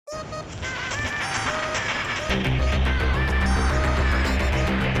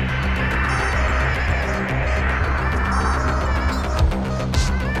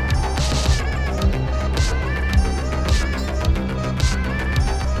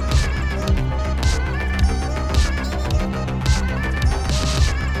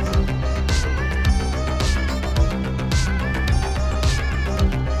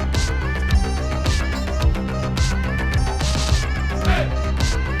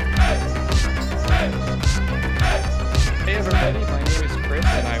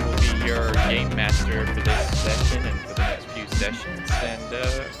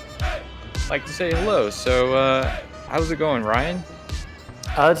like to say hello. So, how's it going, Ryan?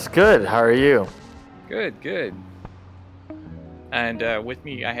 It's good. How are you? Good. And with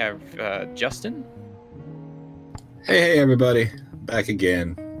me, I have Justin. Hey, everybody. Back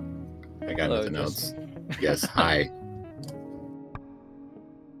again. I got Hello, nothing Justin. else. Yes, hi.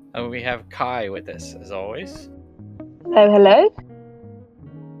 And we have Kai with us, as always. Hello.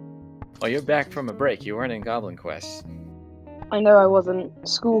 Oh, you're back from a break. You weren't in Goblin Quest. I know I wasn't.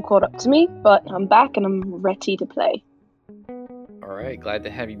 School caught up to me, but I'm back and I'm ready to play. All right, glad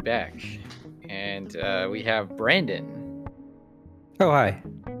to have you back. And we have Brandon. Oh, hi.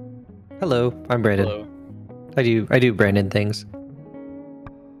 Hello, I'm Brandon. Hello. I do Brandon things.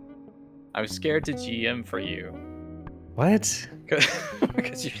 I'm scared to GM for you. What?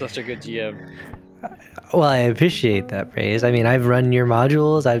 Because you're such a good GM. Well, I appreciate that praise. I mean, I've run your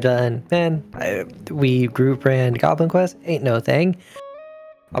modules. I've done, we group ran Goblin Quest. Ain't no thing.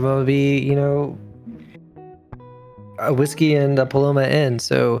 I'm gonna be, a whiskey and a Paloma in,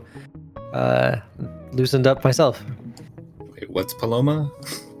 so loosened up myself. Wait, what's Paloma?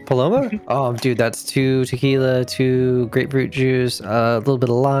 Paloma? Oh, dude, that's 2 tequila, 2 grapefruit juice, a little bit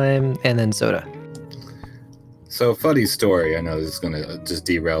of lime, and then soda. So, funny story. I know this is going to just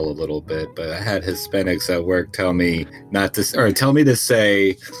derail a little bit, but I had Hispanics at work tell me to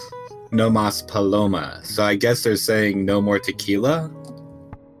say no mas paloma. So I guess they're saying no more tequila?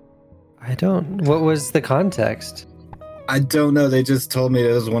 What was the context? I don't know. They just told me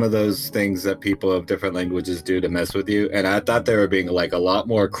it was one of those things that people of different languages do to mess with you. And I thought they were being like a lot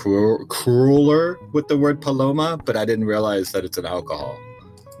more crueler with the word paloma, but I didn't realize that it's an alcohol.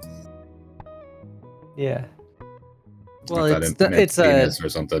 Yeah. Well, I thought it's it meant a penis or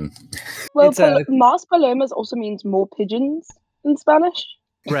something. Well, It's a- Mas Palomas also means more pigeons in Spanish.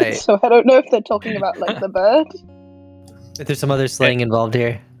 right. So I don't know if they're talking about like the bird. If there's some other slang involved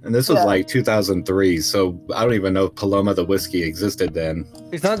here. And this was Yeah. like 2003, so I don't even know if Paloma the whiskey existed then.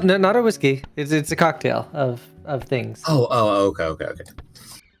 It's not a whiskey. It's a cocktail of things. Oh, okay.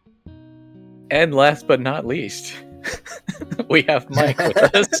 And last but not least, we have Mike with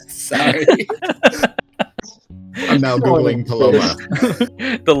us. Sorry. I'm now Googling Paloma.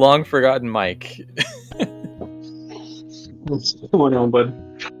 The long forgotten Mike. What's going on, bud?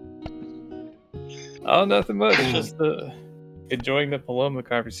 Oh, nothing much. Just enjoying the Paloma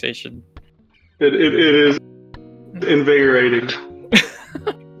conversation. It is invigorating.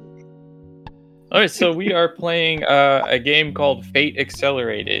 All right, so we are playing a game called Fate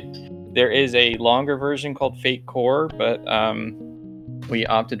Accelerated. There is a longer version called Fate Core, but we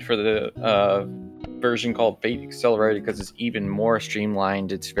opted for the version called Fate Accelerated because it's even more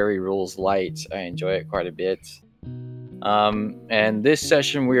streamlined. It's very rules light. I enjoy it quite a bit. And this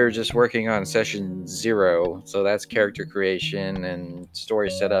session we are just working on session 0, so that's character creation and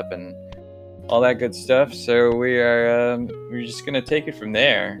story setup and all that good stuff. So we're just gonna take it from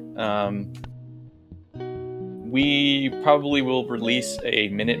there. We probably will release a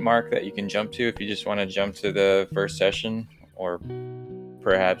minute mark that you can jump to if you just want to jump to the first session, or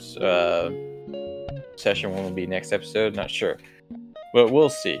perhaps session 1 will be next episode. Not sure, but we'll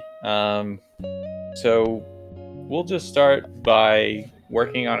see. So we'll just start by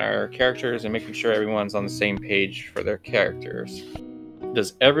working on our characters and making sure everyone's on the same page for their characters.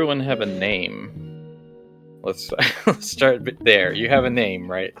 Does everyone have a name? Let's start there. You have a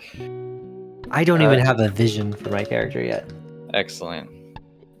name, right? I don't even have a vision for my character yet. Excellent.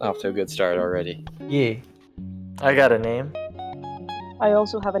 Off to a good start already. Yeah. I got a name. I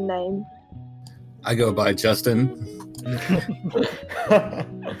also have a name. I go by Justin. I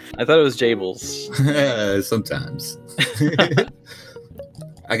thought it was Jables. Sometimes.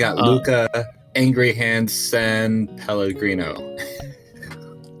 I got Luca, Angry Hands, San Pellegrino.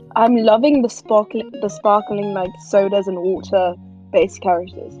 I'm loving the sparkling like sodas and water based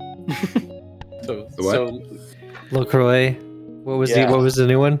characters. So, What? so LaCroix. What was Yeah. the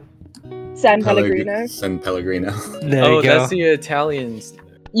new one? San Pellegrino. San Pellegrino. There oh, you go. that's the Italians.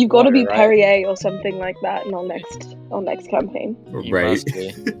 You've got to Water, be right? Perrier or something like that in our next campaign. You Right. must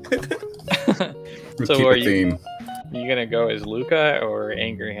be. So Keep are a you- theme. You gonna go as Luca or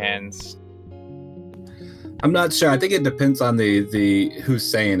Angry Hands? I'm not sure. I think it depends on the who's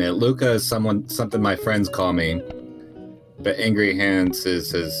saying it. Luca is something my friends call me, but Angry Hands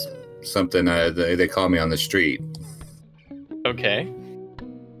is something they call me on the street. Okay.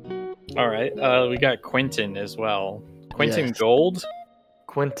 All right. We got Quentin as well. Quentin Yes. Gold.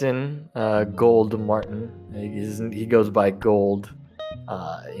 Quentin Gold Martin. He goes by Gold,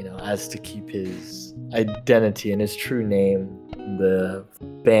 as to keep his identity and his true name, the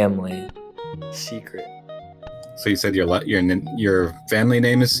family, secret. So you said your family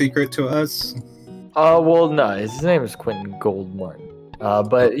name is secret to us? Well, no, his name is Quentin Gold Martin.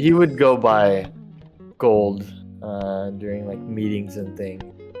 But he would go by Gold during like meetings and things.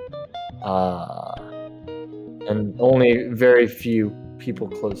 And only very few people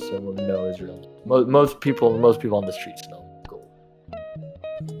close to him would know his real name. Most people on the streets know Gold.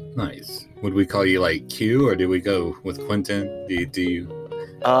 Nice. Would we call you like Q, or do we go with Quentin? Do you?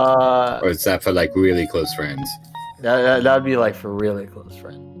 Or is that for like really close friends? That'd be like for really close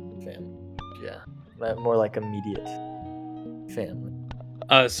friends, family. Yeah, more like immediate family.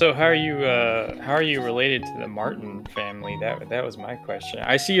 So how are you related to the Martin family? That was my question.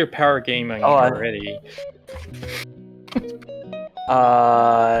 I see your power gaming already.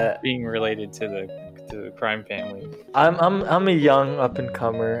 Being related to the crime family. I'm a young up and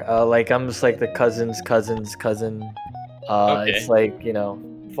comer. Like I'm just like the cousin's cousin. Okay. It's like, you know,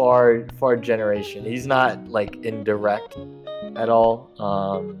 far generation. He's not like indirect at all.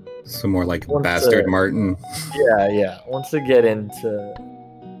 So more like Once Bastard Martin. Yeah. Wants to get into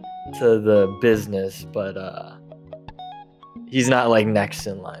the business, but he's not like next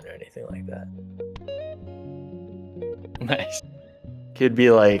in line or anything like that. Nice. He'd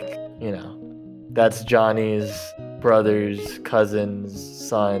be like, you know, that's Johnny's brother's cousin's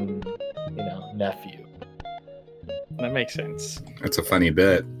son, you know, nephew. That makes sense. That's a funny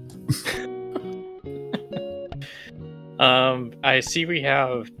bit. I see we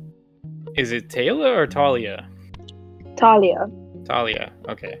have. Is it Taylor or Talia? Talia. Talia.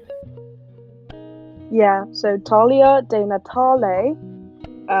 Okay. Yeah, so Talia de Natale.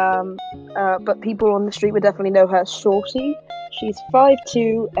 But people on the street would definitely know her as Shorty. She's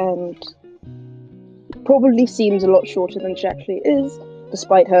 5'2" and probably seems a lot shorter than she actually is,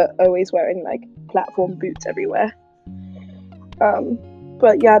 despite her always wearing like platform boots everywhere.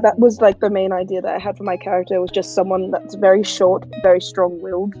 But yeah, that was like the main idea that I had for my character, was just someone that's very short, very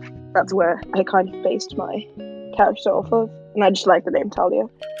strong-willed. That's where I kind of based my character off of, and I just like the name Talia.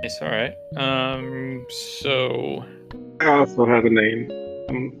 It's all right. So. I also have a name.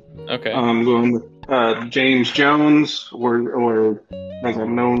 Okay. I'm going with James Jones, or as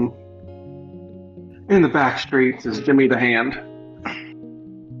I'm known in the back streets as Jimmy the Hand.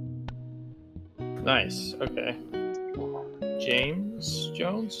 Nice. Okay. James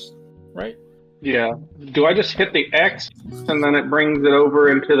Jones, right? Yeah. Do I just hit the X and then it brings it over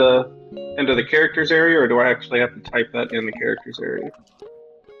into the characters area, or do I actually have to type that in the characters area?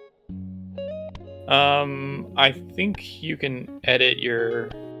 I think you can edit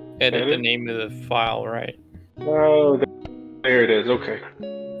the name of the file, right? Oh, there it is. Okay.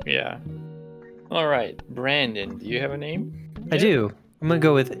 Yeah. All right, Brandon, do you have a name? I do. I'm gonna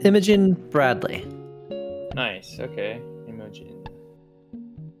go with Imogen Bradley. Nice. Okay, Imogen.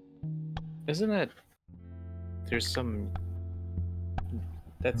 Isn't that? There's some.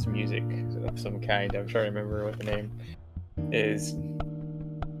 That's music of some kind. I'm trying to remember what the name is.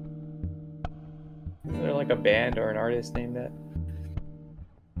 Is there like a band or an artist named that?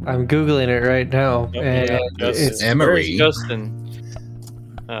 I'm googling it right now, Oh, and yeah, Justin. it's Emery. Where's Justin?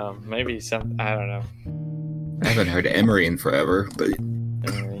 Maybe some. I don't know. I haven't heard Emery in forever, but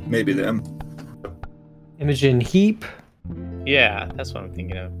Emery. maybe them. Imogen Heap. Yeah, that's what I'm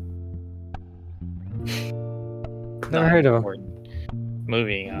thinking of. Never heard of him.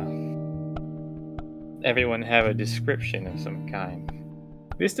 Moving on. Everyone have a description of some kind.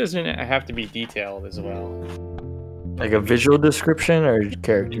 This doesn't have to be detailed as well. Like a visual description or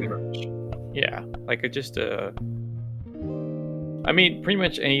character? Yeah, like I mean, pretty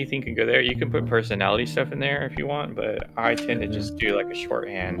much anything can go there. You can put personality stuff in there if you want, but I tend to just do like a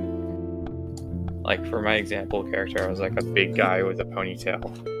shorthand. Like for my example character, I was like a big guy with a ponytail.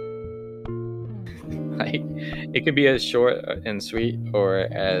 Like, it could be as short and sweet or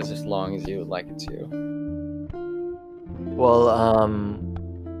as long as you would like it to. Well,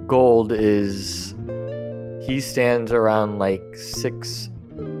 Gold is, he stands around like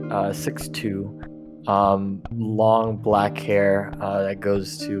 6'2", long black hair that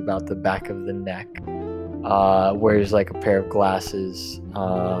goes to about the back of the neck, wears like a pair of glasses,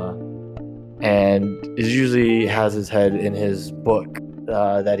 and is usually has his head in his book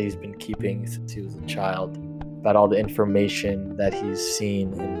that he's been keeping since he was a child, about all the information that he's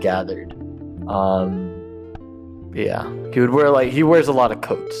seen and gathered. Yeah, he wears a lot of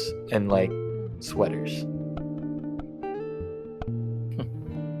coats and like sweaters.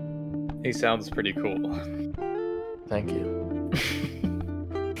 He sounds pretty cool. Thank you.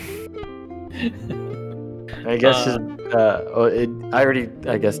 I guess I already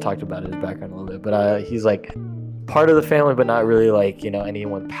talked about his background a little bit, but he's like part of the family, but not really like, you know,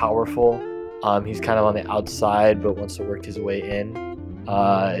 anyone powerful. He's kind of on the outside, but wants to work his way in.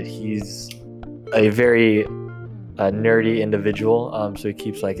 He's a very nerdy individual, so he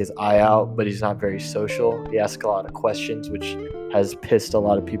keeps like his eye out, but he's not very social. He asks a lot of questions, which has pissed a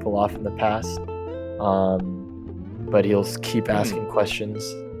lot of people off in the past. But he'll keep asking questions.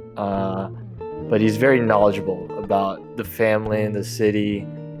 But he's very knowledgeable about the family and the city.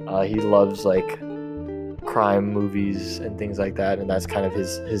 He loves like crime movies and things like that, and that's kind of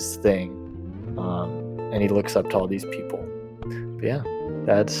his thing. And he looks up to all these people. But yeah,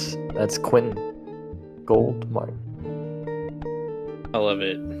 that's Quentin Goldmark. I love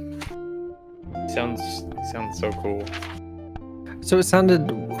it. Sounds so cool. So it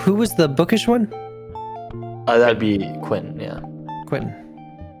sounded. Who was the bookish one? That'd be Quentin. Yeah. Quentin.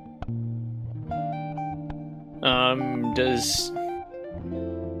 Does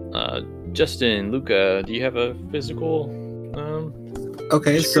Justin, Luca, do you have a physical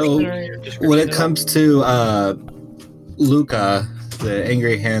Okay, so description when it at all? comes to Luca, the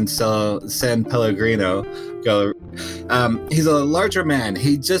Angry Hand San Pellegrino, he's a larger man.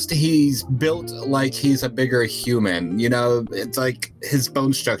 He's built like he's a bigger human. You know, it's like his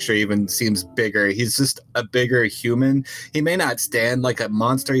bone structure even seems bigger. He's just a bigger human. He may not stand like a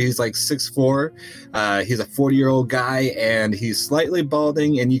monster. He's like 6'4". He's a 40-year-old guy, and he's slightly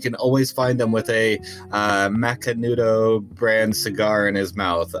balding, and you can always find him with a Macanudo brand cigar in his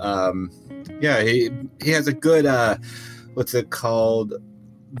mouth. Yeah, he has a good what's it called?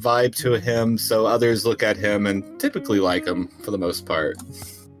 Vibe to him, so others look at him and typically like him for the most part.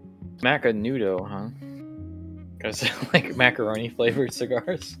 Macanudo, huh? Because like macaroni flavored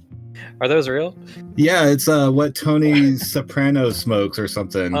cigars. Are those real? Yeah, it's what Tony Soprano smokes or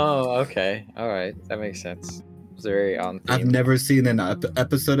something. Oh, okay. All right, that makes sense. It's very on theme. I've never seen an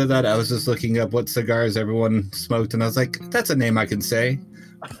episode of that. I was just looking up what cigars everyone smoked, and I was like, that's a name I can say.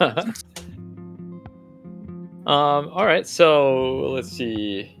 All right, so let's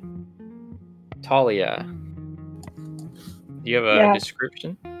see. Talia, do you have a Yeah.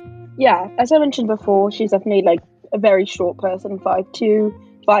 description? Yeah, as I mentioned before, she's definitely like a very short person, 5'2",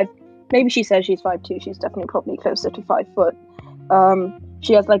 5. Maybe she says she's 5'2". She's definitely probably closer to 5 foot.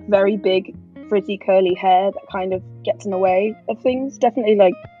 She has like very big, frizzy, curly hair that kind of gets in the way of things. Definitely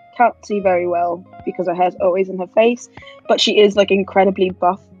like can't see very well because her hair's always in her face, but she is like incredibly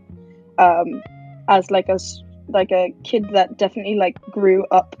buff. As like a kid that definitely like grew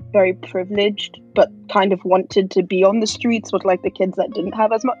up very privileged, but kind of wanted to be on the streets with like the kids that didn't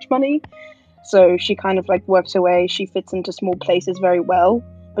have as much money. So she kind of like works her way. She fits into small places very well,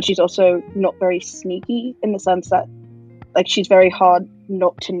 but she's also not very sneaky in the sense that like she's very hard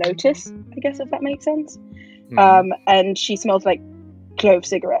not to notice, I guess, if that makes sense. And she smells like clove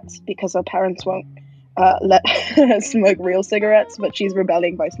cigarettes because her parents won't let her smoke real cigarettes, but she's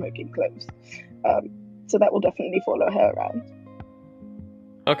rebelling by smoking cloves. So that will definitely follow her around.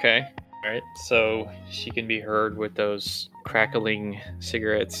 Okay. All right. So she can be heard with those crackling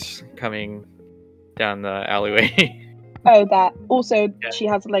cigarettes coming down the alleyway. Oh, that. Also, Yeah. she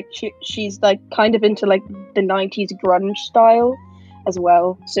has like she's like kind of into like the 90s grunge style as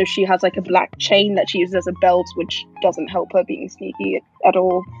well. So she has like a black chain that she uses as a belt, which doesn't help her being sneaky at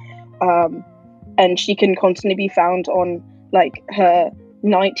all. And she can constantly be found on like her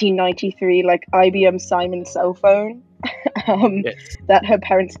 1993 like IBM Simon cell phone Yes. that her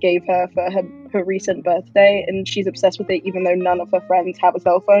parents gave her for her recent birthday, and she's obsessed with it even though none of her friends have a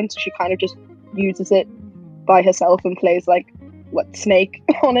cell phone, so she kind of just uses it by herself and plays like Snake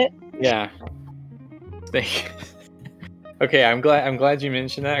on it. Yeah. Okay, I'm glad you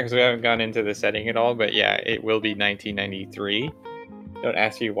mentioned that because we haven't gone into the setting at all. But yeah, it will be 1993. Don't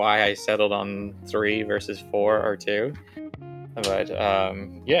ask me why I settled on 3 versus 4 or 2. But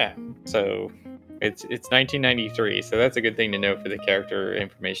yeah, so it's 1993, so that's a good thing to know for the character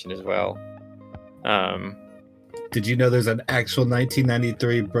information as well. Did you know there's an actual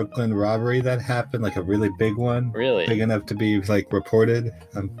 1993 Brooklyn robbery that happened, like a really big one, Really? big enough to be like reported?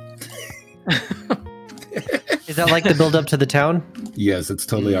 Is that like the build up to the town? Yes, it's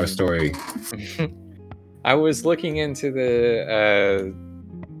totally our story. I was looking into the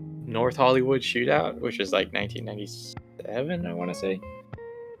North Hollywood shootout, which is like 1997, I want to say.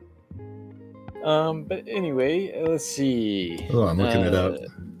 But anyway, let's see. Oh, I'm looking it up.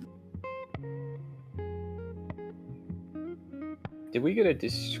 Did we get a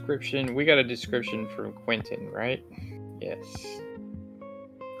description? We got a description from Quentin, right? Yes.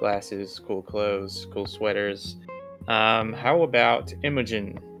 Glasses, cool clothes, cool sweaters. How about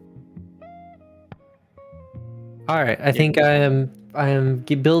Imogen? All right, I think I am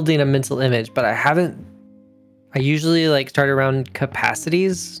building a mental image, but I haven't. I usually like start around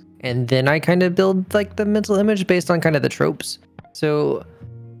capacities and then I kind of build like the mental image based on kind of the tropes. So,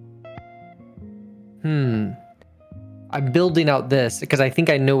 I'm building out this because I think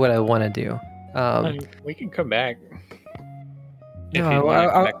I know what I want to do. We can come back. If No, you'd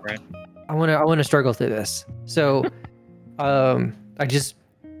like, background. I want to struggle through this. So, I just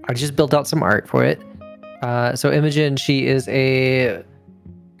built out some art for it. So Imogen, she is a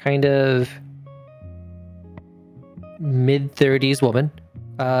kind of mid-30s woman.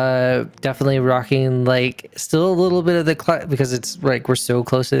 Definitely rocking like still a little bit of the because it's like we're so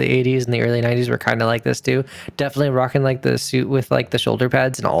close to the 80s and the early 90s. We're kind of like this too. Definitely rocking like the suit with like the shoulder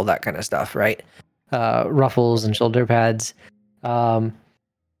pads and all that kind of stuff, right? Ruffles and shoulder pads. And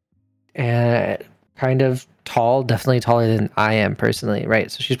kind of tall, definitely taller than I am personally,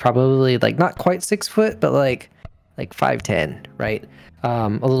 right? So she's probably like not quite 6 foot, but like 5'10", right? A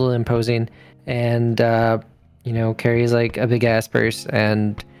little imposing, and carries like a big ass purse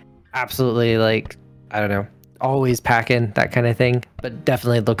and absolutely like, I don't know, always packing, that kind of thing, but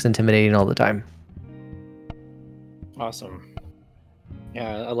definitely looks intimidating all the time. Awesome.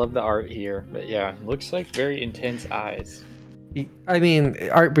 Yeah, I love the art here, but yeah, looks like very intense eyes. I mean,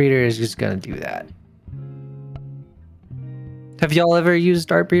 Art Breeder is just gonna do that. Have y'all ever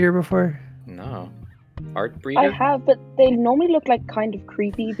used Art Breeder before? No. Art Breeder? I have, but they normally look like kind of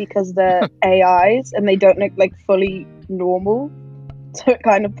creepy because they're AIs and they don't look like fully normal. So it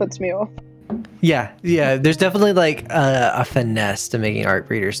kind of puts me off. Yeah. There's definitely like a finesse to making Art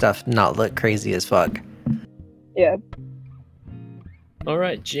Breeder stuff not look crazy as fuck. Yeah. All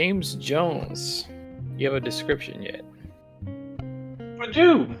right, James Jones. You have a description yet? I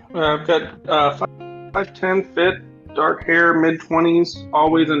do. I've got 5'10" fit, dark hair, mid-20s,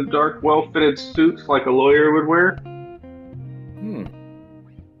 always in dark, well-fitted suits like a lawyer would wear.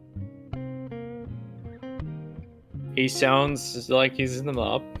 He sounds like he's in the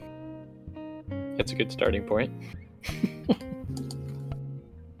mob. That's a good starting point.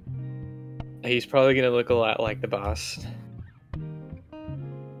 He's probably gonna look a lot like the boss.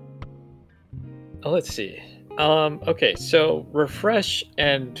 Let's see. Okay, so refresh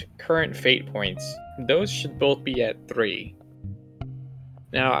and current fate points, those should both be at 3.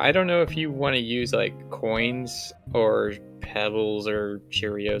 Now, I don't know if you want to use like coins or pebbles or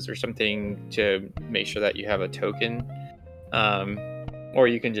Cheerios or something to make sure that you have a token. Or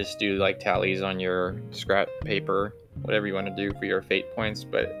you can just do like tallies on your scrap paper, whatever you want to do for your fate points,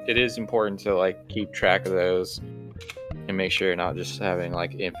 but it is important to like keep track of those and make sure you're not just having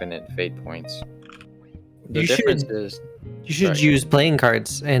like infinite fate points. The difference is you should use playing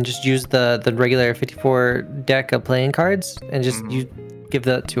cards and just use the regular 54 deck of playing cards and just you give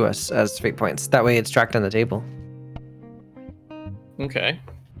that to us as fate points. That way it's tracked on the table. Okay.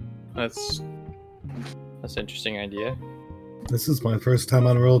 That's an interesting idea. This is my first time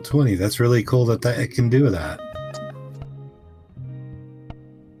on Roll20. That's really cool that it can do that.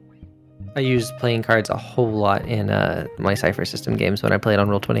 I use playing cards a whole lot in my Cypher System games when I play it on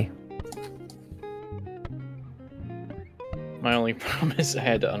Roll20. My only problem is I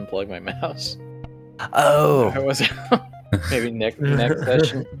had to unplug my mouse. Oh. I was maybe next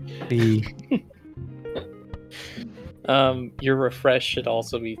session. Your refresh should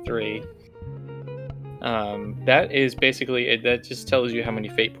also be 3. That is basically it. That just tells you how many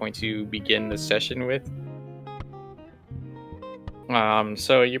fate points you begin the session with.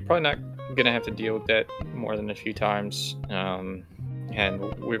 So you're probably not gonna have to deal with that more than a few times. And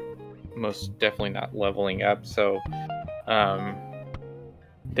we're most definitely not leveling up, so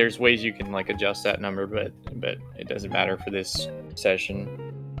there's ways you can like adjust that number, but it doesn't matter for this session.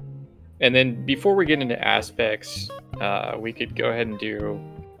 And then before we get into aspects, we could go ahead and do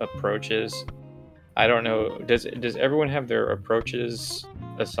approaches. I don't know, does everyone have their approaches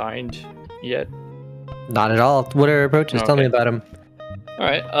assigned yet? Not at all. What are approaches? Okay. Tell me about them. All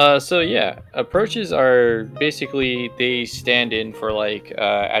right. So yeah, approaches are basically they stand in for like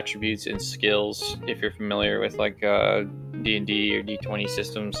attributes and skills. If you're familiar with like D&D or D20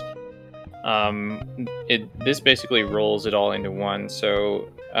 systems, this basically rolls it all into one. So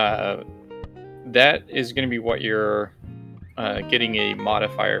that is going to be what you're getting a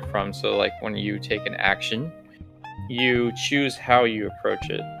modifier from. So like when you take an action, you choose how you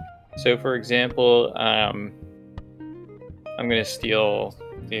approach it. So for example, I'm going to steal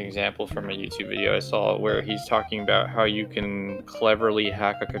the example from a YouTube video I saw where he's talking about how you can cleverly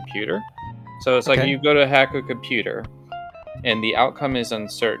hack a computer. So it's like you go to hack a computer and the outcome is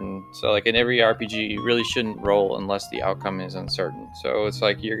uncertain. So like in every RPG, you really shouldn't roll unless the outcome is uncertain. So it's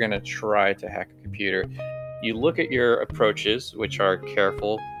like you're going to try to hack a computer. You look at your approaches, which are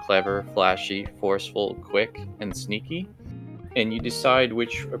careful, clever, flashy, forceful, quick, and sneaky. and you decide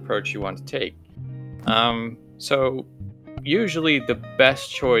which approach you want to take. So usually the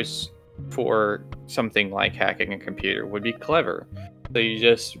best choice for something like hacking a computer would be clever. So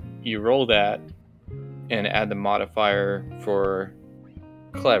you roll that and add the modifier for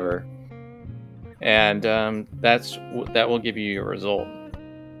clever, and that will give you your result.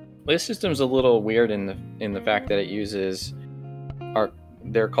 This system's a little weird in the fact that it uses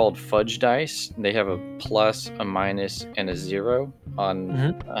they're called fudge dice. They have a plus, a minus, and a 0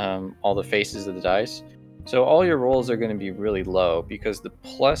 on all the faces of the dice. So all your rolls are going to be really low because the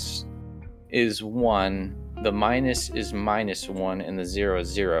plus is 1, the minus is -1, and the 0 is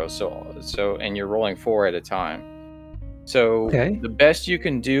 0. So and you're rolling 4 at a time. So the best you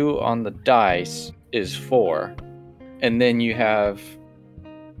can do on the dice is 4, and then you have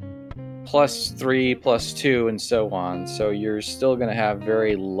 +3, +2, and so on. So you're still going to have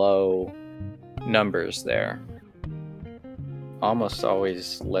very low numbers there. Almost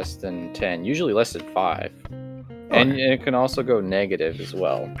always less than 10, usually less than 5. And it can also go negative as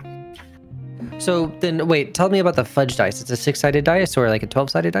well. So then, wait, tell me about the fudge dice. It's a 6-sided dice or like a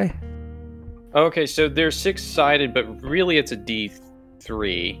 12-sided die? Okay, so they're 6-sided, but really it's a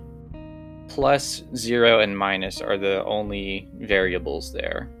D3. Plus, 0, and minus are the only variables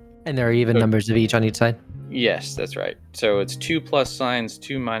there. And there are even numbers of each on each side? Yes, that's right. So it's 2 plus signs,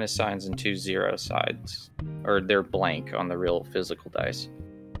 2 minus signs, and 2 0 sides. Or they're blank on the real physical dice.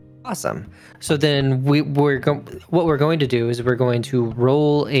 Awesome. So then what we're going to do is we're going to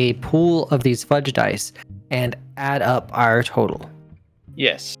roll a pool of these fudge dice and add up our total.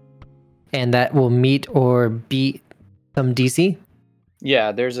 Yes. And that will meet or beat some DC?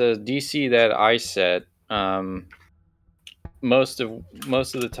 Yeah, there's a DC that I set. Most of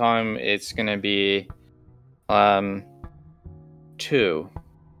the time it's going to be 2,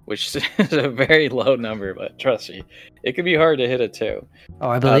 which is a very low number, but trust me, it can be hard to hit a 2. Oh,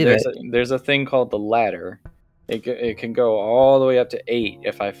 I believe it. There's a thing called the ladder. It can go all the way up to 8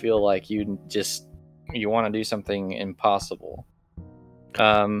 if I feel like you want to do something impossible.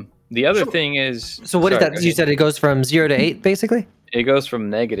 The other thing is... So what is that? You said it goes from 0 to 8, basically? It goes from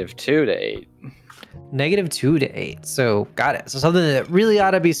 -2 to 8. -2 to 8. So got it. So something that really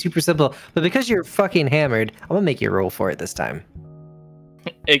ought to be super simple, but because you're fucking hammered, I'm gonna make you roll for it this time.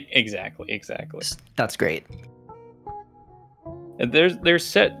 Exactly. That's great. There's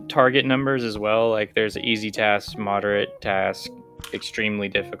set target numbers as well. Like there's easy task, moderate task, extremely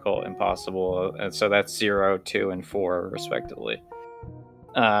difficult, impossible. And so that's 0, 2, and 4 respectively.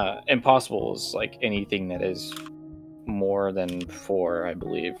 Impossible is like anything that is more than 4, I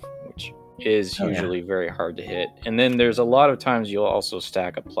believe, which is usually very hard to hit. And then there's a lot of times you'll also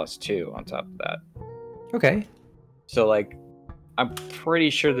stack a +2 on top of that. Okay. So like I'm pretty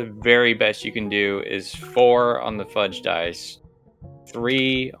sure the very best you can do is 4 on the fudge dice,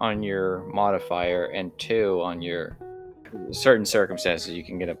 3 on your modifier, and 2 on your certain circumstances you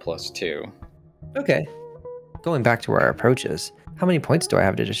can get a +2. Okay. Going back to our approaches, how many points do I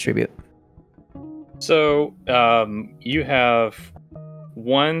have to distribute? So you have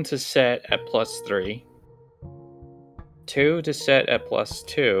 1 to set at +3, 2 to set at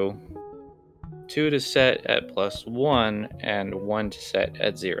 +2, 2 to set at +1, and 1 to set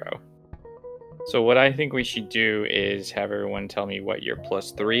at 0. So what I think we should do is have everyone tell me what your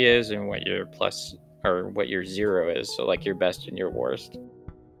 +3 is and what your what your 0 is. So like your best and your worst.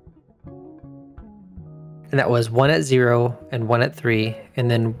 And that was 1 at 0 and 1 at 3, and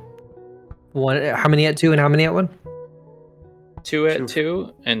then one. How many at 2 and how many at 1? 2 at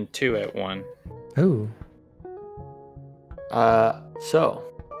 2 and 2 at 1. Ooh. So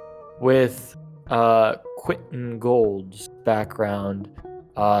with Quentin Gold's background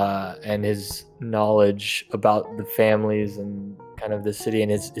and his knowledge about the families and kind of the city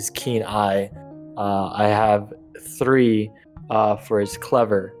and his keen eye, I have 3 for his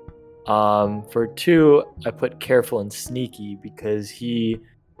clever. For 2, I put careful and sneaky because he,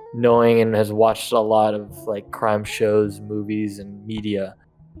 knowing and has watched a lot of like crime shows, movies, and media,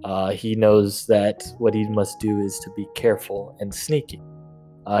 he knows that what he must do is to be careful and sneaky.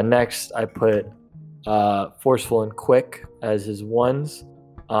 Next, I put forceful and quick as his 1s,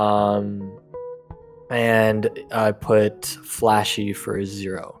 and I put flashy for his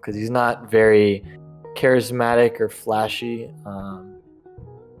 0 because he's not very charismatic or flashy.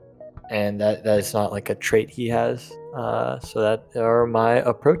 And that is not like a trait he has. So that are my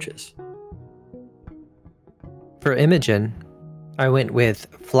approaches. For Imogen, I went with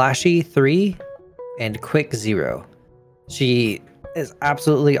flashy 3 and quick 0. She is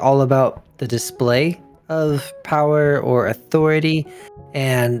absolutely all about the display of power or authority,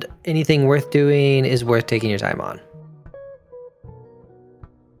 and anything worth doing is worth taking your time on.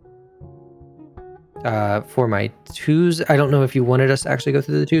 For my twos, I don't know if you wanted us to actually go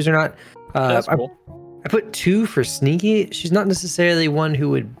through the twos or not. That's cool. I put 2 for sneaky. She's not necessarily one who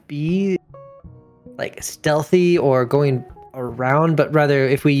would be like stealthy or going around, but rather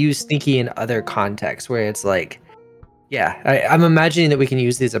if we use sneaky in other contexts where it's like, yeah, I'm imagining that we can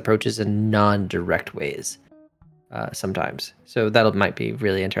use these approaches in non-direct ways sometimes. So that might be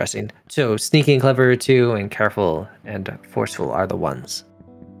really interesting. So sneaky and clever are 2, and careful and forceful are the 1s.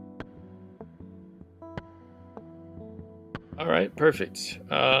 All right, perfect.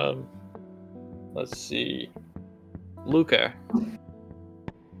 Let's see. Luca.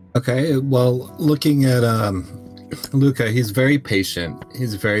 Okay, well, looking at Luca, he's very patient.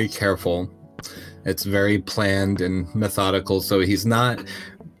 He's very careful. It's very planned and methodical. So he's not.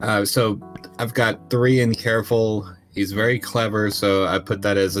 So I've got 3 in careful. He's very clever, so I put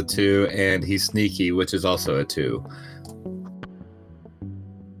that as a 2, and he's sneaky, which is also a 2.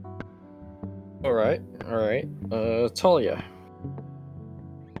 All right. Talia.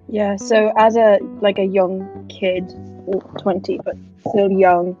 Yeah, so as a young kid, or 20 but still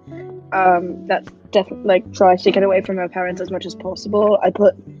young, that definitely tries to get away from her parents as much as possible. I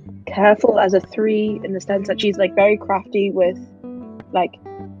put careful as a 3 in the sense that she's very crafty with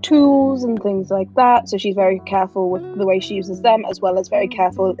tools and things like that. So she's very careful with the way she uses them, as well as very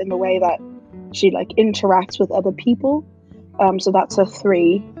careful in the way that she interacts with other people. So that's a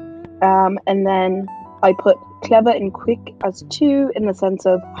 3. And then I put clever and quick as 2 in the sense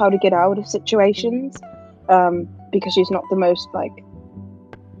of how to get out of situations, because she's not the most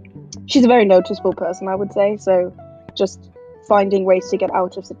she's a very noticeable person, I would say. So just finding ways to get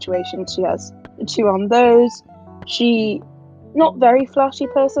out of situations, she has a 2 on those. She not very flashy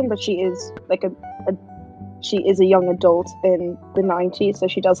person, but she is she is a young adult in the 90s, so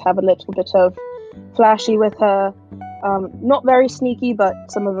she does have a little bit of flashy with her. Not very sneaky, but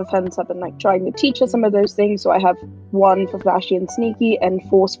some of her friends have been trying to teach her some of those things. So I have 1 for flashy and sneaky, and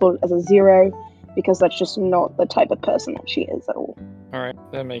forceful as a 0, because that's just not the type of person that she is at all. All right,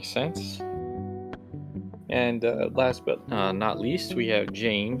 that makes sense. And last but not least, we have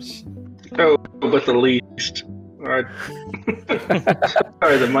James. Oh, but the least. All right.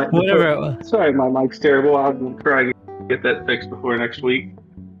 Sorry, the mic. Whatever it was. Sorry, my mic's terrible. I'll try and get that fixed before next week.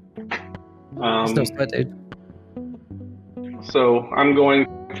 It's no sweat, dude. So I'm going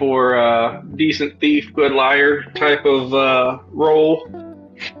for decent thief, good liar type of role.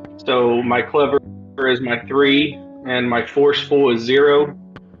 So my clever is my 3, and my forceful is 0.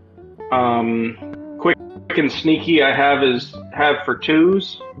 Quick and sneaky I have for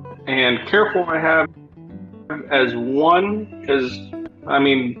 2s, and careful I have as 1, because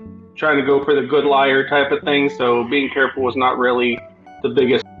trying to go for the good liar type of thing. So being careful is not really the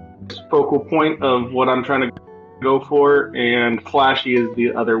biggest focal point of what I'm trying to go for, and flashy is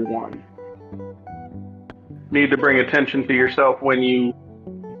the other 1. Need to bring attention to yourself when you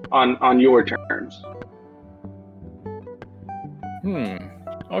on your terms.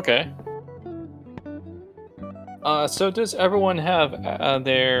 Okay. So does everyone have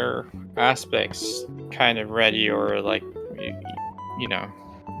their aspects kind of ready, or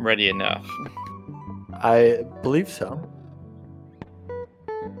ready enough? I believe so.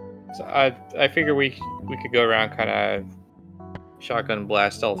 So I figure we could go around, kind of shotgun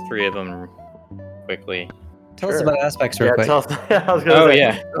blast all 3 of them quickly. Tell us about aspects real quick. I was gonna say.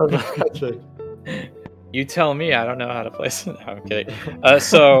 Yeah. You tell me. I don't know how to play. No, I'm kidding.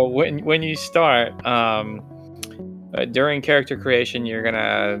 So when you start, during character creation, you're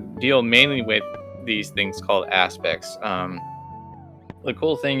gonna deal mainly with these things called aspects. The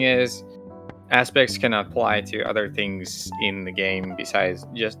cool thing is, aspects can apply to other things in the game besides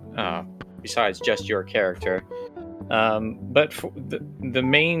just your character. But for the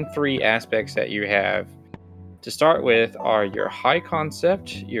main 3 aspects that you have to start with are your high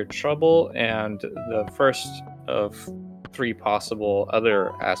concept, your trouble, and the first of 3 possible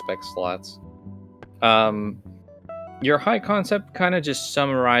other aspect slots. Your high concept kind of just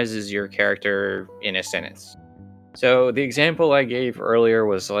summarizes your character in a sentence. So the example I gave earlier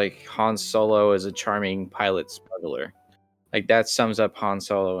was Han Solo is a charming pilot smuggler. That sums up Han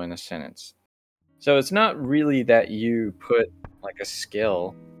Solo in a sentence. So it's not really that you put a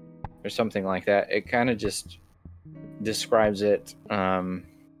skill or something like that. It kind of just describes it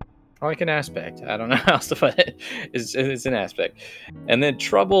like an aspect. I don't know how else to put it. It's an aspect. And then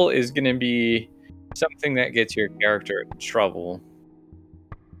trouble is going to be something that gets your character in trouble,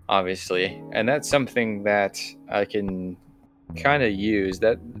 obviously. And that's something that I can kind of use.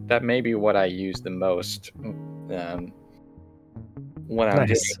 That may be what I use the most when I'm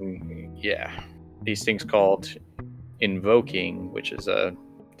doing these things called invoking, which is a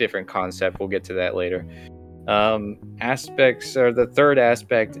different concept. We'll get to that later. Aspects, or the third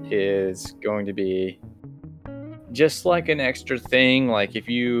aspect is going to be just like an extra thing. Like if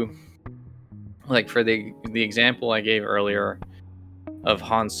you, like for the example I gave earlier of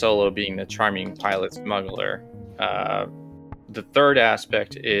Han Solo being the charming pilot smuggler, the third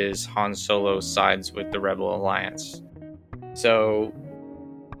aspect is Han Solo sides with the Rebel Alliance. So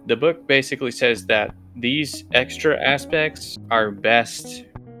the book basically says that these extra aspects are best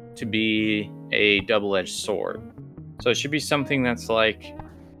to be a double-edged sword. So it should be something that's like,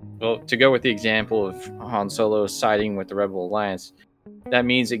 well, to go with the example of Han Solo siding with the Rebel Alliance, that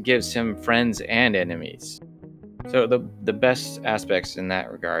means it gives him friends and enemies. So the best aspects in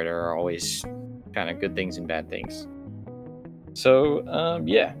that regard are always kind of good things and bad things. So,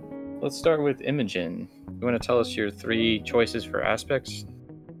 yeah, let's start with Imogen. You want to tell us your 3 choices for aspects?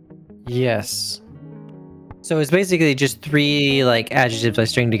 Yes. So it's basically just 3 like adjectives I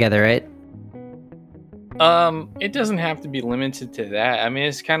string together, right? It doesn't have to be limited to that. I mean,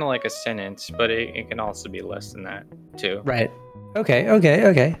 it's kind of like a sentence, but it can also be less than that too. Right.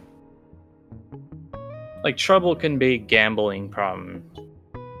 Okay. Like trouble can be gambling problem.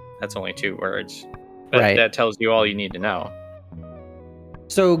 That's only 2 words. Right. That tells you all you need to know.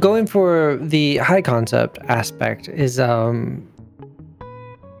 So going for the high concept aspect is oh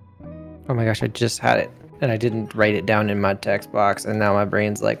my gosh, I just had it and I didn't write it down in my text box and now my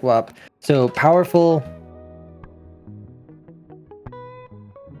brain's like whoop. So powerful.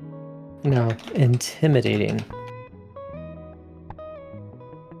 No, intimidating.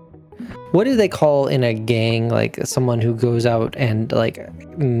 What do they call in a gang like someone who goes out and like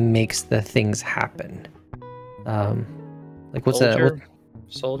makes the things happen? Like what's that? Soldier?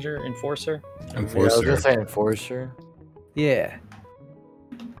 Soldier? Enforcer? Yeah, I was gonna say enforcer. Yeah.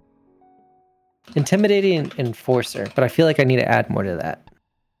 Intimidating enforcer, but I feel like I need to add more to that.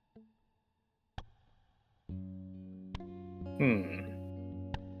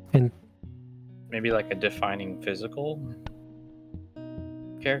 And maybe like a defining physical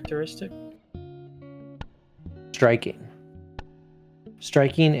characteristic? Striking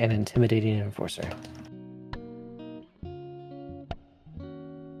and intimidating enforcer.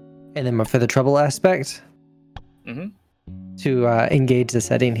 And then for the trouble aspect, to engage the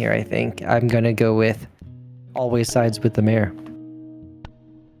setting here, I think I'm going to go with always sides with the mayor.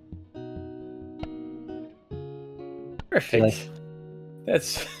 Perfect. Like,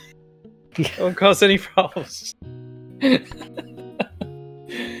 That's won't cause any problems.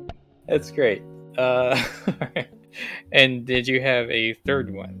 That's great. And did you have a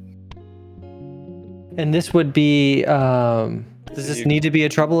third one? and this would be, does this need to be a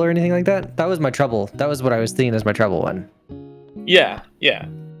trouble or anything like that? That was my trouble. That was what I was thinking as my trouble one. Yeah.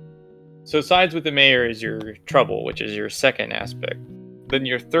 So sides with the mayor is your trouble, which is your second aspect. Then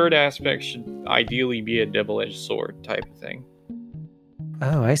your third aspect should ideally be a double-edged sword type of thing.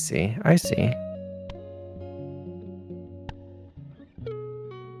 Oh, I see.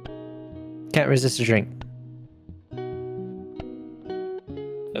 Can't resist a drink.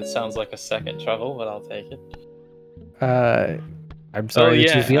 That sounds like a second trouble, but I'll take it. I'm sorry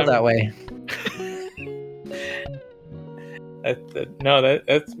that you feel that way.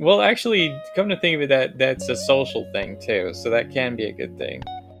 That's well, actually, come to think of it, that's a social thing too, so that can be a good thing.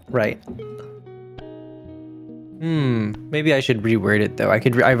 Right. Maybe I should reword it though.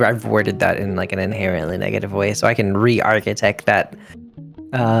 I've worded that in like an inherently negative way, so I can re-architect that.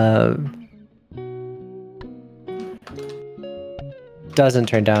 Doesn't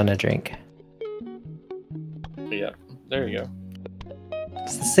turn down a drink. Yeah, there you go.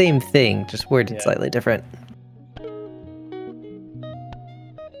 It's the same thing, just worded slightly different.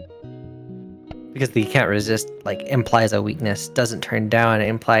 Because the can't resist like implies a weakness, doesn't turn down, it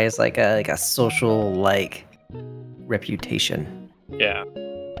implies like a social like reputation. Yeah.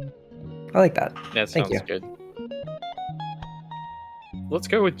 I like that. That sounds good. Let's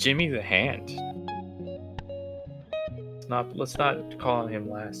go with Jimmy the Hand. Let's not call on him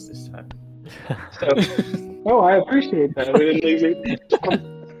last this time. Oh, I appreciate that. We didn't leave it.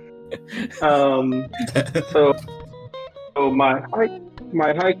 So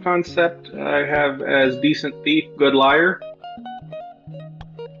my high concept I have as decent thief, good liar.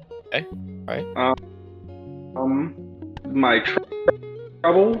 Okay, right. My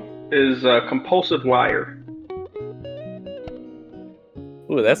trouble is a compulsive liar.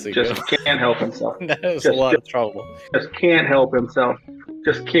 Ooh, that's a just good can't help himself. That is a lot of trouble. Just can't help himself.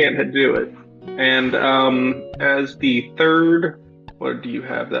 Just can't do it. And as the third, what do you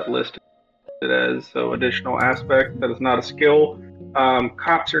have that listed as? So additional aspect that is not a skill.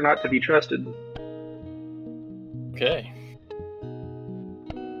 Cops are not to be trusted. Okay.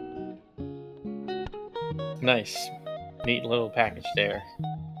 Nice. Neat little package there.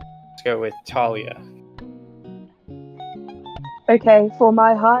 Let's go with Talia. Okay, for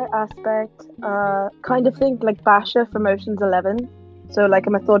my high aspect, kind of think like Basha from Ocean's 11. So like a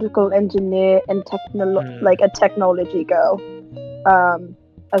methodical engineer and like a technology girl,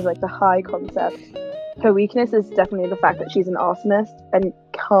 as like the high concept. Her weakness is definitely the fact that she's an arsonist and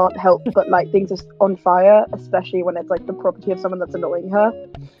can't help but light things on fire, especially when it's like the property of someone that's annoying her.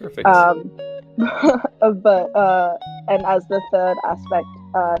 Perfect. And as the third aspect,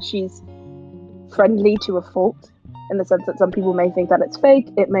 she's friendly to a fault, in the sense that some people may think that it's fake.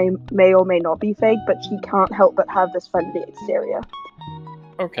 It may or may not be fake, but she can't help but have this friendly exterior.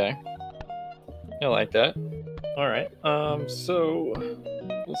 Okay. I like that. All right. So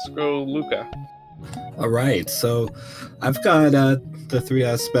let's go, Luca. All right, so I've got the three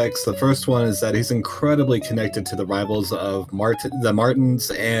aspects. The first one is that he's incredibly connected to the rivals of the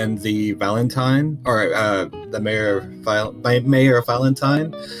Martins and the Valentine, or the Mayor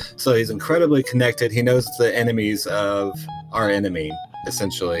Valentine. So he's incredibly connected. He knows the enemies of our enemy,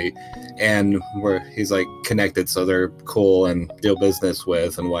 essentially, and he's like connected, so they're cool and deal business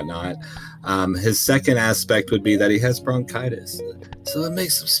with and whatnot. His second aspect would be that he has bronchitis, so it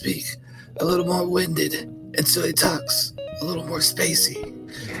makes him speak a little more winded, and so he talks a little more spacey.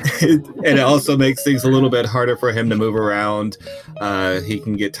 And it also makes things a little bit harder for him to move around. He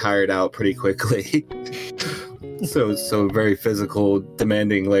can get tired out pretty quickly. so very physical,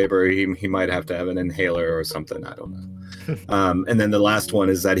 demanding labor. He might have to have an inhaler or something. I don't know. And then the last one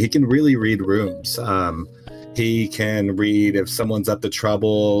is that he can really read rooms. He can read if someone's up to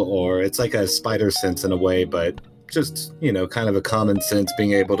trouble, or it's like a spider sense in a way, but just, kind of a common sense,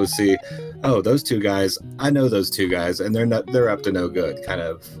 being able to see, oh, those two guys, I know those two guys, and they're up to no good kind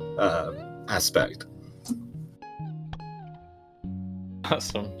of aspect.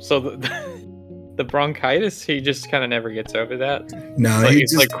 Awesome. So the bronchitis, he just kind of never gets over that. No,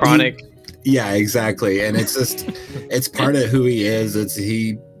 it's like chronic. Yeah, exactly. And it's just, it's part of who he is.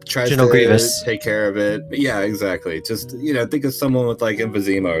 He tries General to Grievous. Take care of it. But yeah, exactly. Just, think of someone with like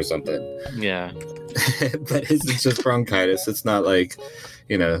emphysema or something. Yeah. But it's just bronchitis. It's not like,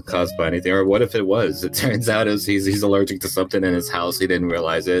 caused by anything. Or what if it was? It turns out he's allergic to something in his house. He didn't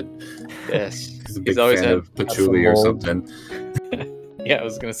realize it. Yes. He's a big fan of patchouli or something. Yeah, I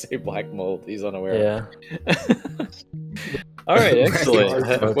was going to say black mold. He's unaware. Yeah. All right,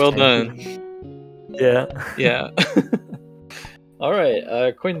 excellent. Well done. Yeah. Yeah. All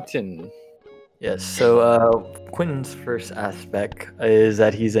right, Quentin. Yes, so Quentin's first aspect is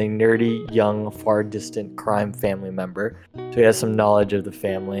that he's a nerdy, young, far distant crime family member. So he has some knowledge of the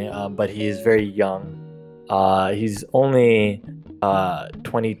family, but he is very young. He's only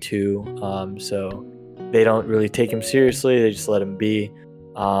 22, so they don't really take him seriously. They just let him be.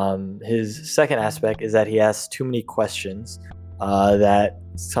 His second aspect is that he asks too many questions that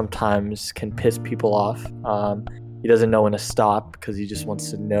sometimes can piss people off. He doesn't know when to stop because he just wants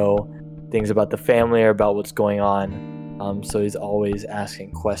to know things about the family or about what's going on. So he's always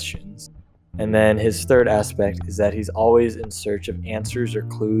asking questions. And then his third aspect is that he's always in search of answers or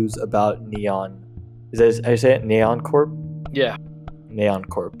clues about Neon. Is that how you say it? Neon Corp? Yeah. Neon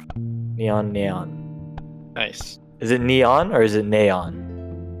Corp. Neon. Nice. Is it Neon or is it Neon?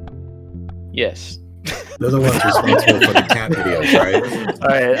 Yes. They're the ones responsible for the cat videos, right? All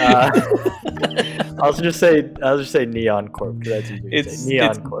right. I'll just say Neon Corp because that's easier to say.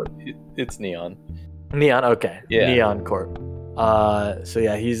 Neon Corp. It's Neon. Neon. Okay. Yeah. Neon Corp. So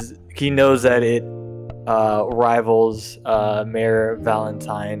yeah, he knows that it rivals Mayor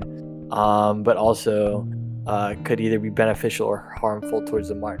Valentine, but also could either be beneficial or harmful towards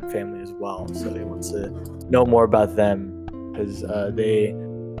the Martin family as well. So he wants to know more about them because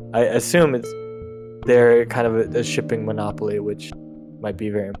I assume they're kind of a shipping monopoly, which might be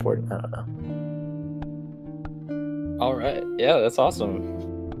very important. I don't know. All right. Yeah, that's awesome.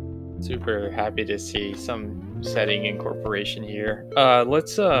 Super happy to see some setting incorporation here.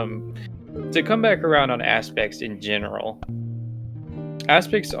 Let's to come back around on aspects in general.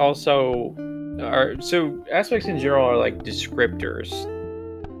 Aspects also aspects in general are like descriptors.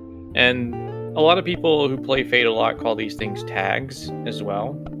 And a lot of people who play Fate a lot call these things tags as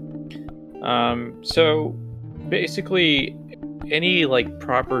well. So basically any like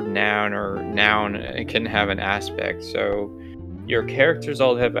proper noun can have an aspect. So your characters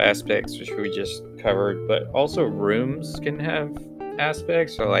all have aspects, which we just covered, but also rooms can have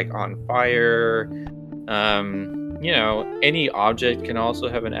aspects. So like on fire, any object can also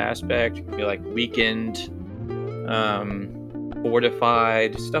have an aspect. It could be like weakened,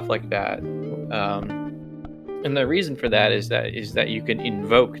 fortified, stuff like that. And the reason for that is that you can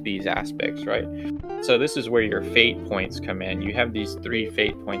invoke these aspects, right? So this is where your fate points come in. You have these 3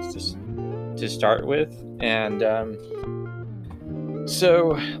 fate points to start with, and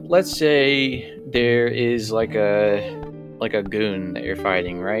so let's say there is like a goon that you're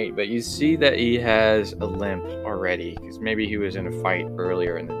fighting, right? But you see that he has a limp already because maybe he was in a fight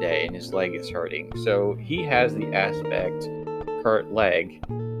earlier in the day and his leg is hurting. So he has the aspect hurt leg.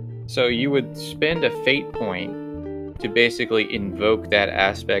 So you would spend a fate point to basically invoke that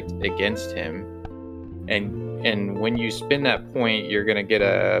aspect against him. And when you spend that point, you're going to get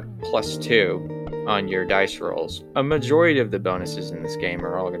a +2 on your dice rolls. A majority of the bonuses in this game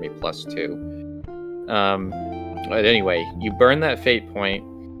are all going to be +2. But anyway, you burn that fate point,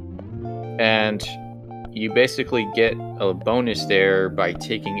 and you basically get a bonus there by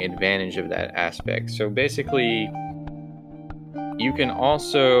taking advantage of that aspect. So basically, you can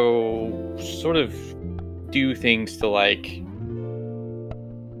also sort of do things to like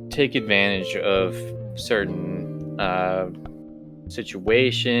take advantage of certain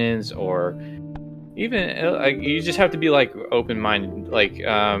situations, or even you just have to be like open-minded. Like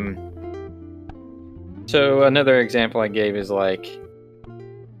so another example I gave is like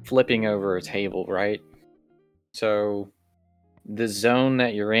flipping over a table, right? So the zone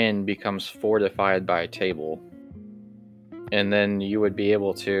that you're in becomes fortified by a table, and then you would be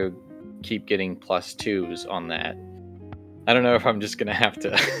able to keep getting +2s on that. I don't know if I'm just gonna have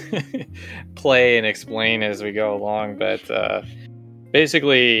to play and explain as we go along, but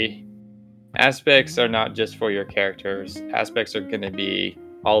basically aspects are not just for your characters. Aspects are gonna be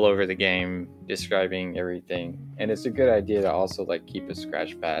all over the game describing everything, and it's a good idea to also like keep a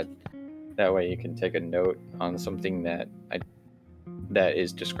scratch pad. That way you can take a note on something that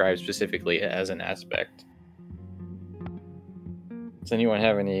is described specifically as an aspect. Does anyone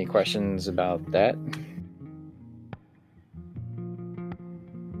have any questions about that?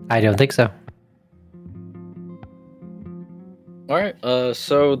 I don't think so. All right.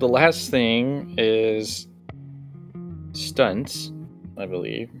 So the last thing is stunts, I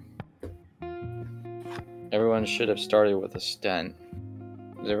believe. Everyone should have started with a stunt.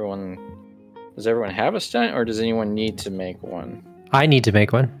 Does everyone have a stunt, or does anyone need to make one? I need to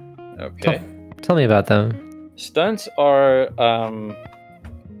make one. Okay. Tell me about them. Stunts are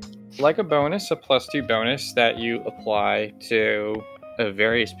like a bonus, a +2 bonus that you apply to a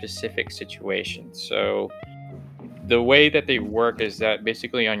very specific situation. So the way that they work is that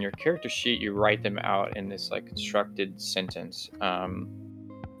basically on your character sheet you write them out in this like constructed sentence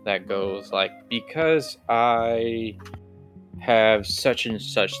that goes like, because I have such and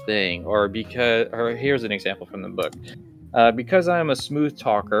such thing, or here's an example from the book. Because I'm a smooth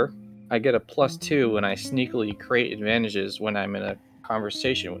talker, I get a +2 when I sneakily create advantages when I'm in a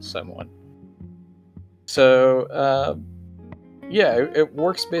conversation with someone. So yeah, it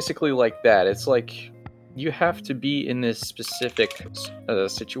works basically like that. It's like you have to be in this specific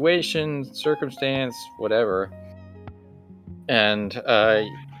situation, circumstance, whatever, and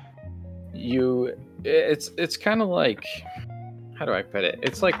it's kind of like, how do I put it?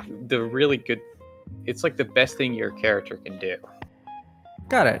 It's like it's like the best thing your character can do.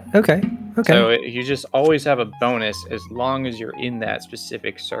 Got it. Okay. So you just always have a bonus as long as you're in that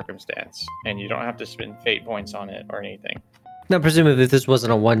specific circumstance, and you don't have to spend fate points on it or anything. Now, presumably, if this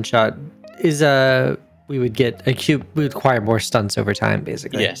wasn't a one-shot, we would get we would acquire more stunts over time,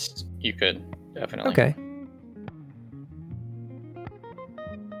 basically. Yes, you could definitely. Okay.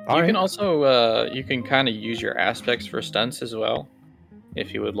 You can also you can kind of use your aspects for stunts as well,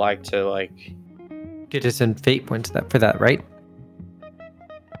 if you would like to like get us some fate points for that, right?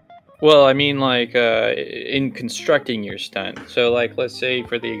 Well, I mean, like in constructing your stunt. So, like, let's say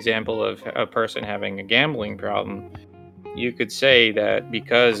for the example of a person having a gambling problem, you could say that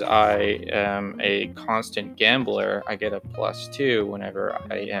because I am a constant gambler, I get a +2 whenever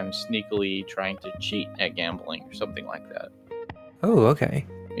I am sneakily trying to cheat at gambling or something like that. Oh, okay.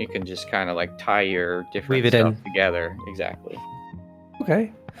 You can just kind of like tie your different Weave it stuff in together. Exactly.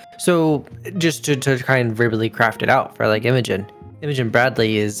 Okay. So just to try and verbally craft it out for like Imogen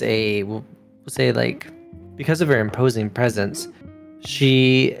Bradley is we'll say like, because of her imposing presence,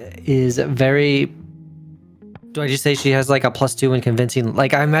 she is very, do I just say she has like a +2 in convincing?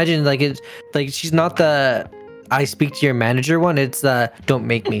 Like, I imagine like it's like she's not the I speak to your manager one, it's the don't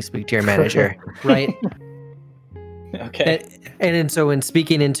make me speak to your manager, right? Okay. And so in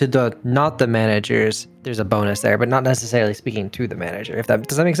speaking into not the managers, there's a bonus there, but not necessarily speaking to the manager.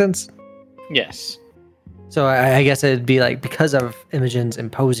 Does that make sense? Yes. So I guess it'd be like, because of Imogen's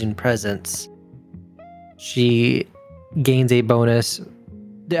imposing presence, she gains a bonus.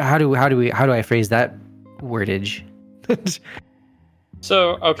 How do I phrase that? wordage.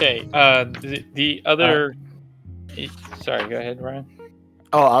 So okay, the other. Sorry, go ahead, Ryan.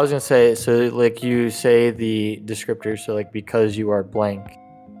 Oh, I was gonna say, so like you say the descriptor, so like because you are blank,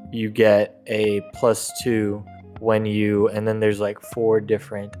 you get a +2 when you, and then there's like 4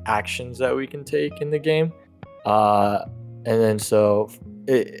 different actions that we can take in the game. And then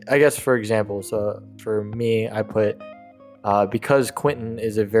I guess for example, so for me, I put, because Quentin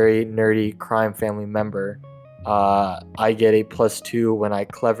is a very nerdy crime family member, I get a +2 when I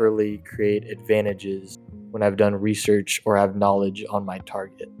cleverly create advantages when I've done research or have knowledge on my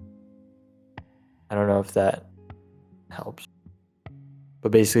target. I don't know if that helps.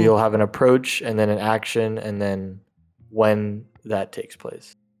 But basically, you'll have an approach and then an action and then when that takes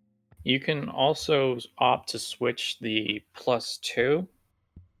place. You can also opt to switch the +2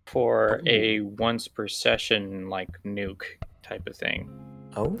 for a once per session like nuke type of thing.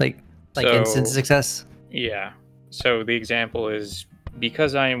 Oh, Like So- instant success. Yeah. So the example is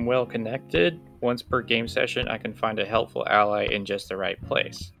because I am well connected, once per game session, I can find a helpful ally in just the right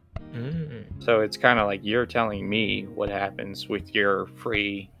place. So it's kind of like you're telling me what happens with your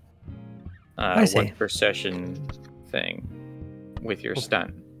free I see. once per session thing with your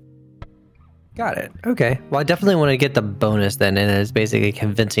stunt. Got it. Okay. Well, I definitely want to get the bonus then, and it's basically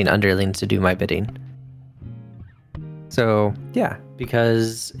convincing underlings to do my bidding. So, yeah,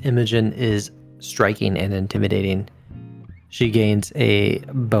 because Imogen is striking and intimidating, she gains a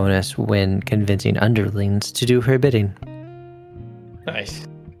bonus when convincing underlings to do her bidding. Nice.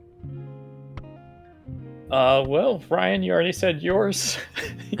 Well, Ryan, you already said yours.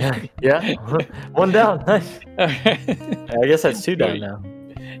 yeah. 1 down. Nice. I guess that's 2 down now.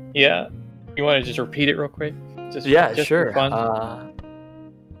 Yeah. You want to just repeat it real quick? Just Yeah, for sure. fun?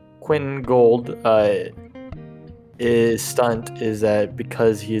 Quentin Gold, his stunt is that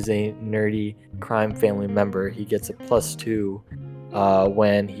because he's a nerdy crime family member, he gets a +2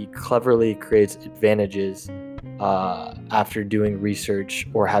 when he cleverly creates advantages after doing research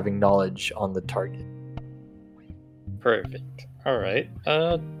or having knowledge on the target. Perfect. All right.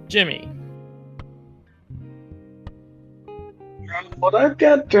 Jimmy. What I've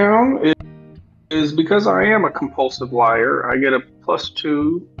got down is because I am a compulsive liar, I get a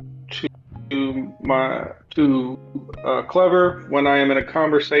 +2 to clever when I am in a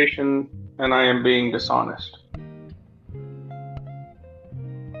conversation and I am being dishonest.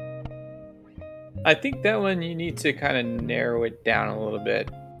 I think that one you need to kind of narrow it down a little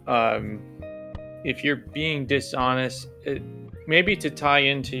bit. If you're being dishonest, maybe to tie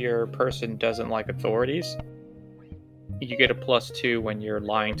into your person doesn't like authorities, you get a +2 when you're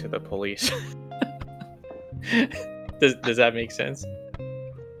lying to the police. Does that make sense?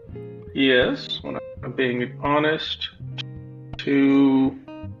 Yes, when I'm being honest to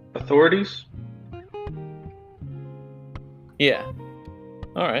authorities. Yeah.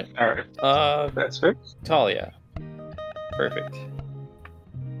 All right. All right, that's fixed. Talia. Perfect.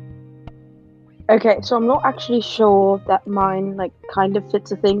 Okay, so I'm not actually sure that mine kind of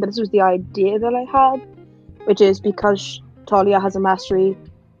fits a thing, but this was the idea that I had, which is because Talia has a mastery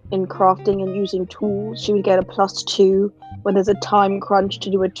in crafting and using tools, she would get a +2 when there's a time crunch to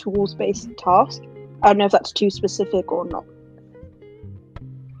do a tools-based task. I don't know if that's too specific or not.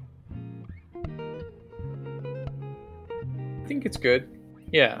 I think it's good.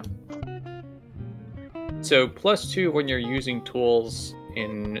 Yeah. So +2 when you're using tools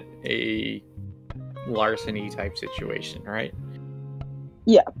in a larceny type situation, right?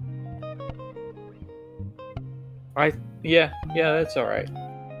 Yeah. Yeah, that's all right.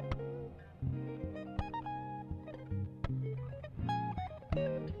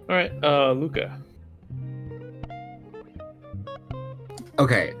 All right, Luca.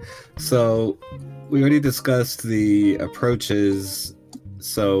 Okay, so we already discussed the approaches,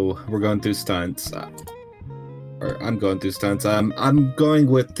 so we're going through stunts. Or I'm going through stunts. I'm going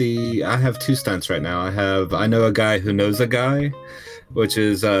with I have 2 stunts right now. I know a guy who knows a guy, which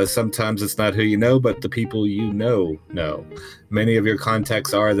is sometimes it's not who you know, but the people you know. Many of your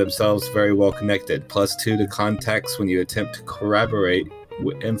contacts are themselves very well connected. +2 to contacts when you attempt to corroborate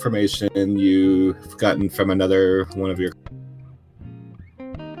information you've gotten from another one of your.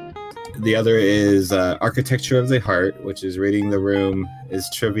 The other is architecture of the heart, which is reading the room is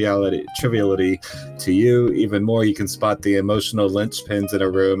triviality to you. Even more, you can spot the emotional linchpins in a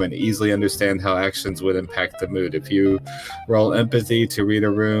room and easily understand how actions would impact the mood. If you roll empathy to read a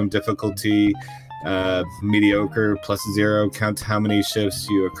room, difficulty mediocre +0, count how many shifts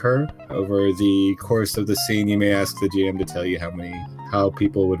you occur. Over the course of the scene, you may ask the GM to tell you how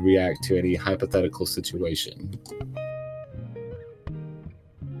people would react to any hypothetical situation.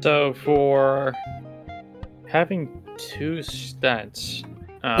 So for Having 2 stats.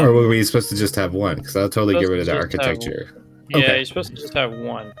 Or were we supposed to just have one? Because I'll totally get rid of the supposed to just have architecture. Yeah, Okay. you're supposed to just have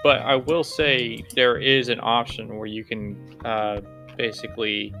 1. But I will say there is an option where you can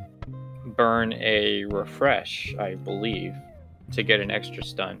basically burn a refresh, I believe, to get an extra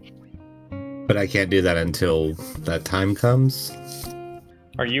stun. But I can't do that until that time comes.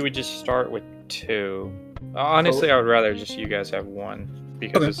 Or you would just start with 2. Honestly, I would rather just you guys have 1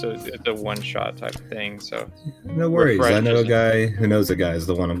 because it's a one-shot type of thing. So No worries. Refresh I know a isn't- guy who knows a guy is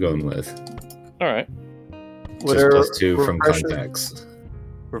the one I'm going with. all right. What Just are +2 from refreshers? contacts.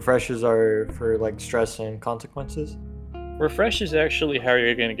 Refreshers are for like stress and consequences. Refresh is actually how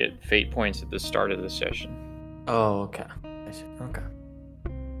you're going to get fate points at the start of the session, Oh, okay. I see. Okay.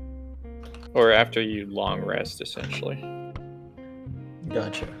 or after you long rest, essentially.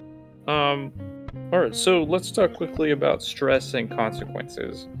 Gotcha. All right, so let's talk quickly about stress and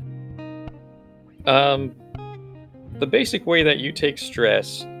consequences. The basic way that you take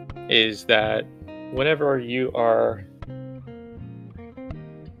stress is that whenever you're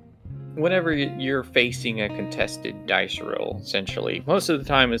facing a contested dice roll, essentially, most of the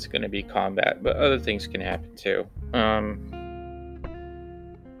time it's going to be combat, but other things can happen too.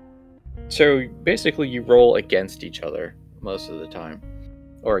 So basically, you roll against each other most of the time,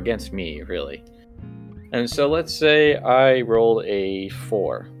 or against me, really. And so let's say I rolled a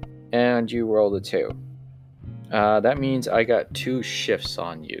 4 and you rolled a 2. That means I got 2 shifts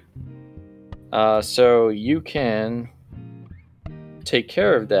on you. So you can take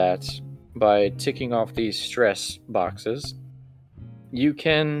care of that by ticking off these stress boxes. You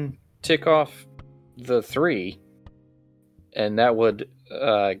can tick off the 3, and that would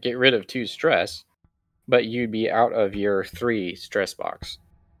get rid of 2 stress, but you'd be out of your 3 stress box.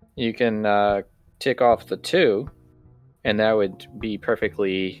 You can tick off the 2, and that would be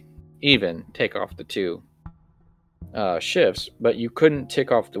perfectly even. Take off the 2 shifts, but you couldn't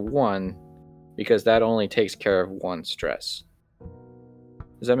tick off the 1 because that only takes care of 1 stress.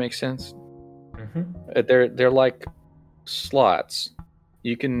 Does that make sense? Mm-hmm. They're like slots.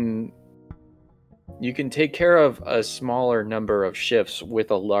 You can take care of a smaller number of shifts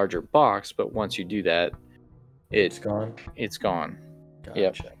with a larger box, but once you do that, It's gone. it's gone. Gotcha.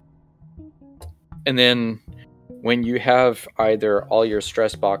 Yep. And then when you have either all your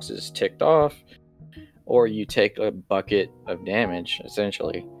stress boxes ticked off, or you take a bucket of damage,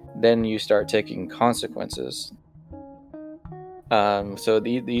 essentially, then you start taking consequences. So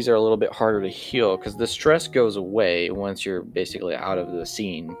these are a little bit harder to heal because the stress goes away once you're basically out of the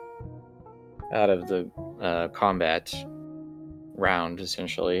scene, out of the combat round,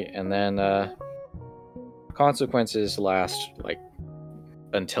 essentially. And then consequences last like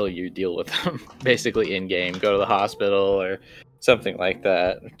until you deal with them, basically in game. Go to the hospital or something like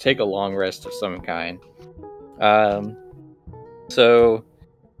that. Take a long rest of some kind. So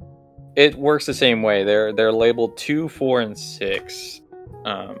it works the same way. They're labeled 2, 4, and 6.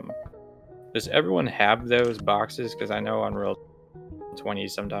 Does everyone have those boxes? Because I know on Roll20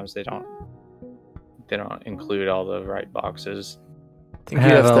 sometimes they don't include all the right boxes. I I think you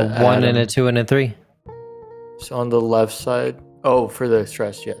have to a 1 add and a them. 2 and a 3. So on the left side. Oh, for the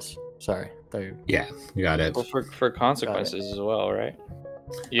stress, yes. Sorry. Thought you- Yeah, you got it. Well, for consequences as well, right?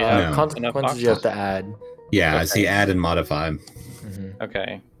 You No. have enough consequences you have boxes? to add. Yeah, I Okay. see add and modify. Mm-hmm.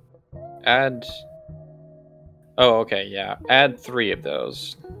 Okay. Add. Oh, okay, yeah. Add 3 of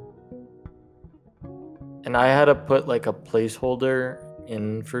those. And I had to put like a placeholder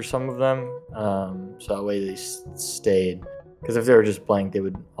in for some of them, so that way they stayed. Because if they were just blank, they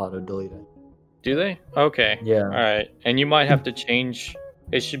would auto delete it. Do they? Okay. Yeah. All right. And you might have to change.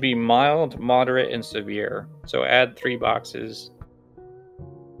 It should be mild, moderate, and severe. So add 3 boxes.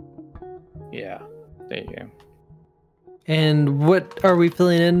 Yeah. There you go. And what are we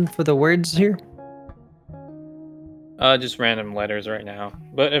filling in for the words here? Just random letters right now.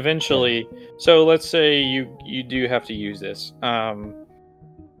 But eventually, so let's say you do have to use this.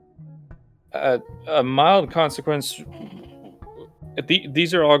 A mild consequence.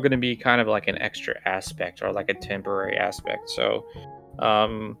 These are all going to be kind of like an extra aspect or like a temporary aspect. So,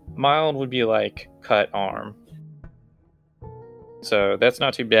 mild would be like cut arm. So that's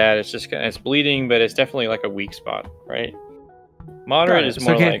not too bad. It's just it's bleeding, but it's definitely like a weak spot, right? Moderate Got it. is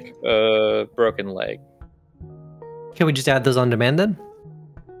more Okay. like a broken leg. Can we just add those on demand then?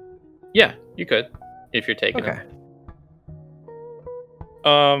 Yeah, you could if you're taking Okay.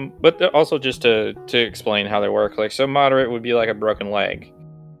 them. But also just to explain how they work, like so moderate would be like a broken leg,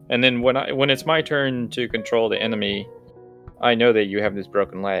 and then when it's my turn to control the enemy, I know that you have this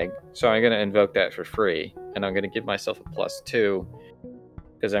broken leg, so I'm gonna invoke that for free, and I'm gonna give myself a +2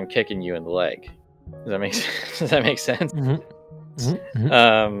 because I'm kicking you in the leg. Does that make sense?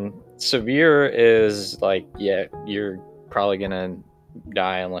 Mm-hmm. Severe is like, yeah, you're probably gonna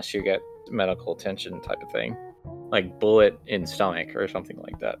die unless you get medical attention type of thing, like bullet in stomach or something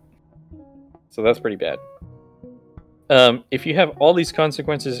like that. So that's pretty bad. If you have all these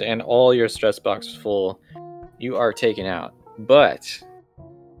consequences and all your stress box is full, you are taken out. But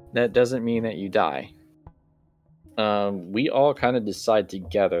that doesn't mean that you die. We all kind of decide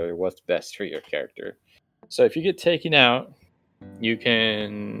together what's best for your character. So if you get taken out, you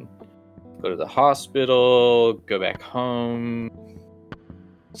can go to the hospital, go back home,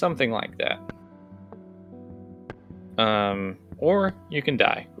 something like that. Or you can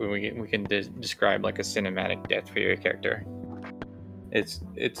die. We can describe like a cinematic death for your character. It's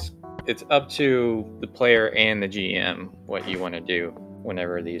up to the player and the GM what you want to do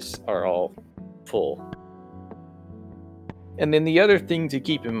whenever these are all full. And then the other thing to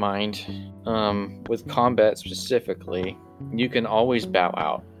keep in mind, with combat specifically, you can always bow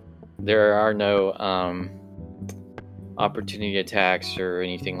out. There are no opportunity attacks or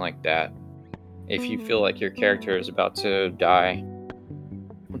anything like that. If you feel like your character is about to die,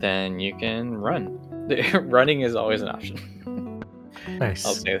 then you can run. Running is always an option. Nice.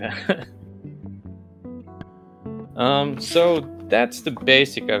 I'll say that. So that's the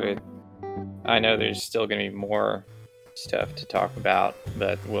basic of it. I know there's still going to be more stuff to talk about,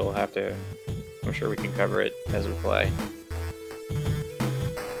 but we'll have to, I'm sure we can cover it as we play.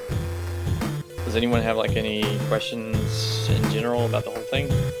 Does anyone have like any questions in general about the whole thing?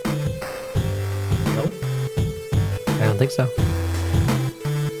 Nope. I don't think so.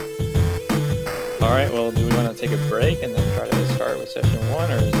 Alright, well, do we want to take a break and then try to start with session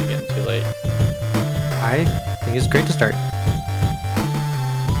 1, or is it getting too late? I think it's great to start.